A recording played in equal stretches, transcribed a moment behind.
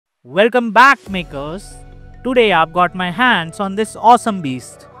Welcome back, makers. Today I've got my hands on this awesome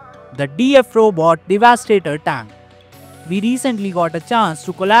beast, the DF Robot Devastator Tank. We recently got a chance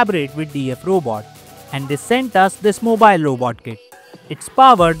to collaborate with DF Robot and they sent us this mobile robot kit. It's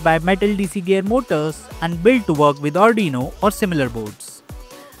powered by metal DC gear motors and built to work with Arduino or similar boards.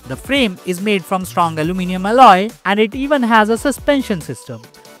 The frame is made from strong aluminum alloy and it even has a suspension system,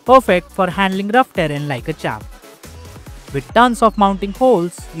 perfect for handling rough terrain like a champ. With tons of mounting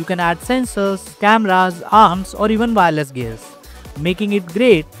holes, you can add sensors, cameras, arms or even wireless gears, making it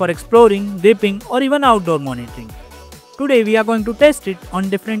great for exploring, gripping or even outdoor monitoring. Today we are going to test it on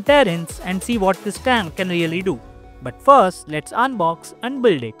different terrains and see what this tank can really do. But first, let's unbox and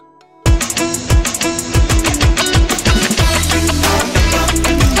build it.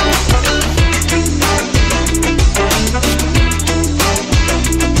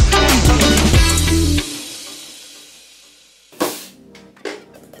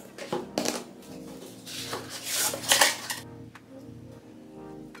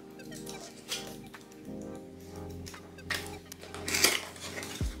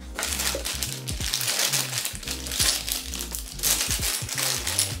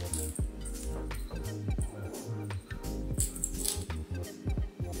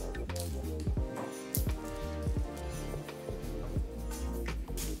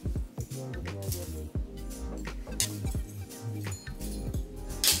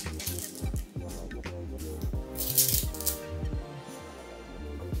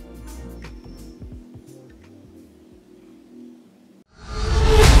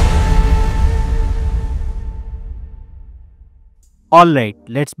 Alright,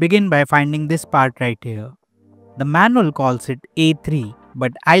 let's begin by finding this part right here. The manual calls it A3,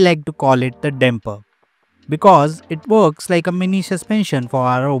 but I like to call it the damper because it works like a mini suspension for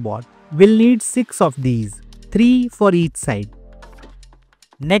our robot. We'll need 6 of these, 3 for each side.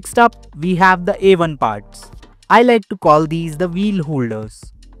 Next up, we have the A1 parts. I like to call these the wheel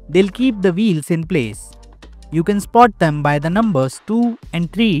holders. They'll keep the wheels in place. You can spot them by the numbers 2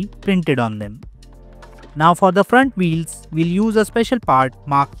 and 3 printed on them. Now for the front wheels, we'll use a special part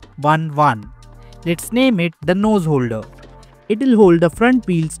marked 1-1. Let's name it the nose holder. It'll hold the front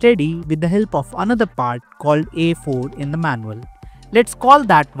wheel steady with the help of another part called A4 in the manual. Let's call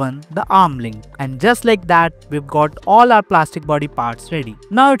that one the arm link. And just like that, we've got all our plastic body parts ready.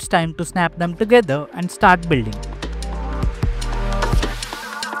 Now it's time to snap them together and start building.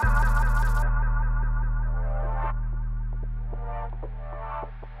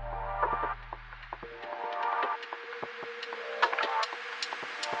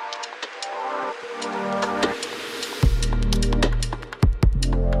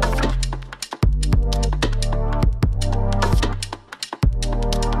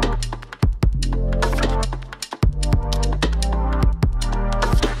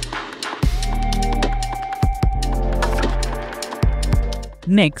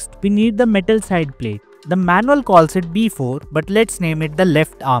 Next, we need the metal side plate. The manual calls it B4, but let's name it the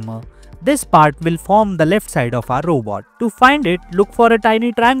left armor. This part will form the left side of our robot. To find it, look for a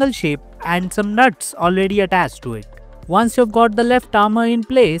tiny triangle shape and some nuts already attached to it. Once you've got the left armor in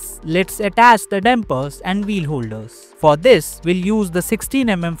place, let's attach the dampers and wheel holders. For this, we'll use the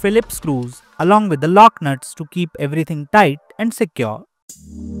 16mm Phillips screws along with the lock nuts to keep everything tight and secure.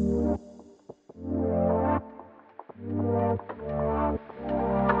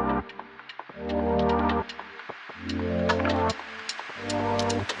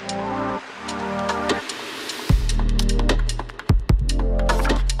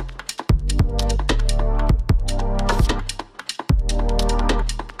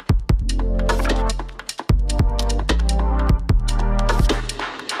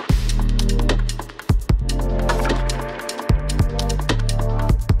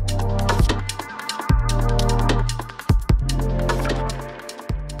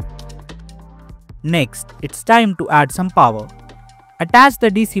 Next, it's time to add some power. Attach the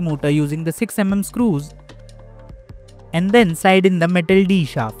DC motor using the 6mm screws and then slide in the metal D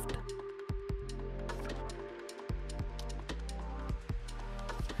shaft.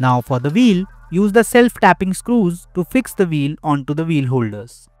 Now for the wheel, use the self-tapping screws to fix the wheel onto the wheel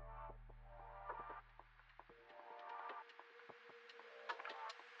holders.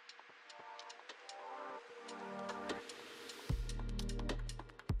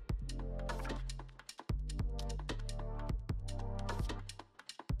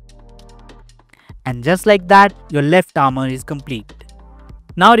 And just like that, your left armor is complete.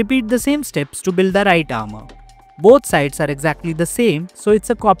 Now repeat the same steps to build the right armor. Both sides are exactly the same, so it's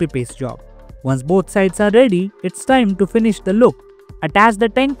a copy-paste job. Once both sides are ready, it's time to finish the look. Attach the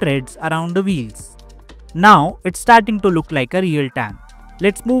tank treads around the wheels. Now it's starting to look like a real tank.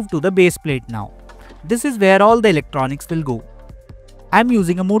 Let's move to the base plate now. This is where all the electronics will go. I'm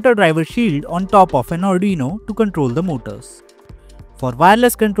using a motor driver shield on top of an Arduino to control the motors. For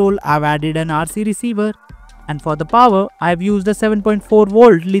wireless control, I've added an RC receiver, and for the power, I've used a 7.4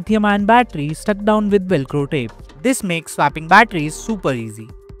 volt lithium ion battery stuck down with velcro tape. This makes swapping batteries super easy.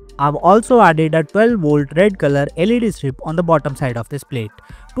 I've also added a 12 volt red color LED strip on the bottom side of this plate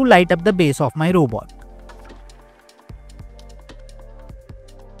to light up the base of my robot.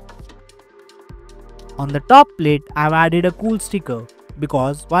 On the top plate, I've added a cool sticker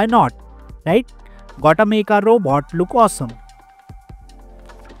because why not, right? Gotta make our robot look awesome.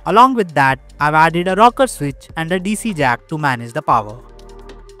 Along with that, I've added a rocker switch and a DC jack to manage the power.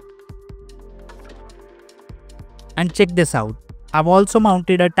 And check this out. I've also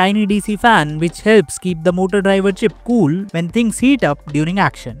mounted a tiny DC fan which helps keep the motor driver chip cool when things heat up during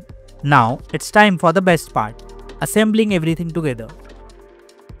action. Now it's time for the best part, assembling everything together.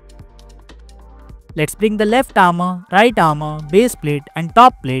 Let's bring the left armor, right armor, base plate and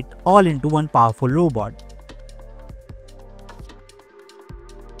top plate all into one powerful robot.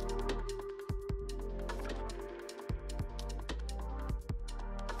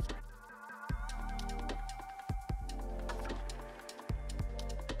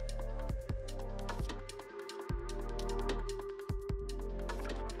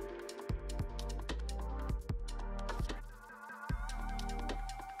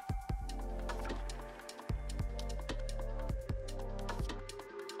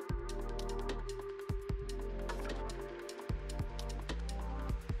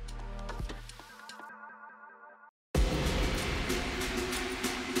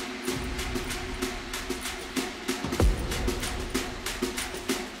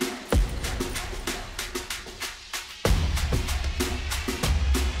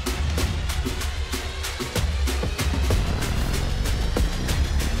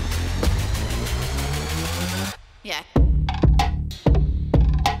 Yeah.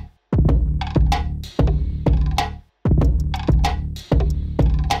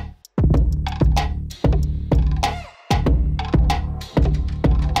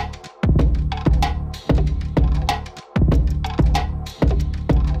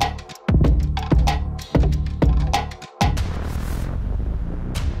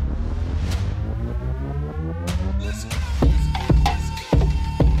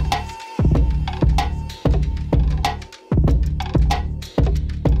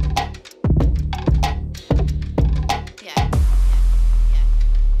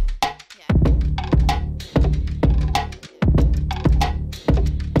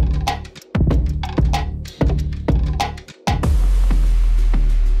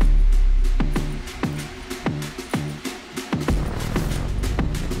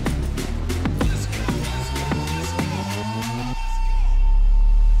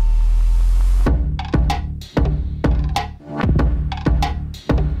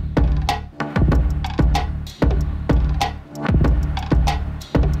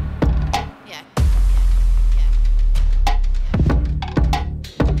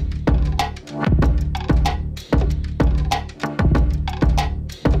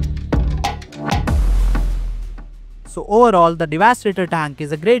 So overall, the Devastator tank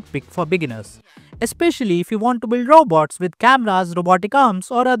is a great pick for beginners, especially if you want to build robots with cameras, robotic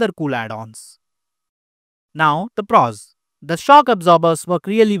arms or other cool add-ons. Now the pros. The shock absorbers work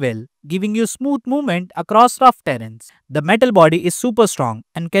really well, giving you smooth movement across rough terrains. The metal body is super strong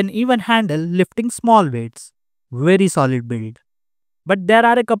and can even handle lifting small weights. Very solid build. But there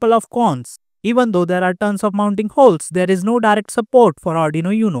are a couple of cons. Even though there are tons of mounting holes, there is no direct support for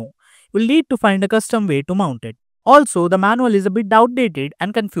Arduino Uno. You'll need to find a custom way to mount it. Also, the manual is a bit outdated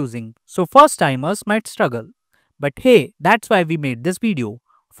and confusing, so first timers might struggle. But hey, that's why we made this video.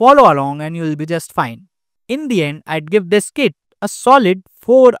 Follow along and you'll be just fine. In the end, I'd give this kit a solid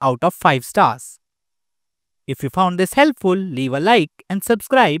 4 out of 5 stars. If you found this helpful, leave a like and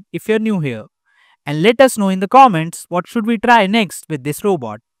subscribe if you're new here. And let us know in the comments what should we try next with this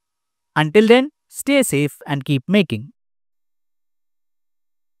robot. Until then, stay safe and keep making.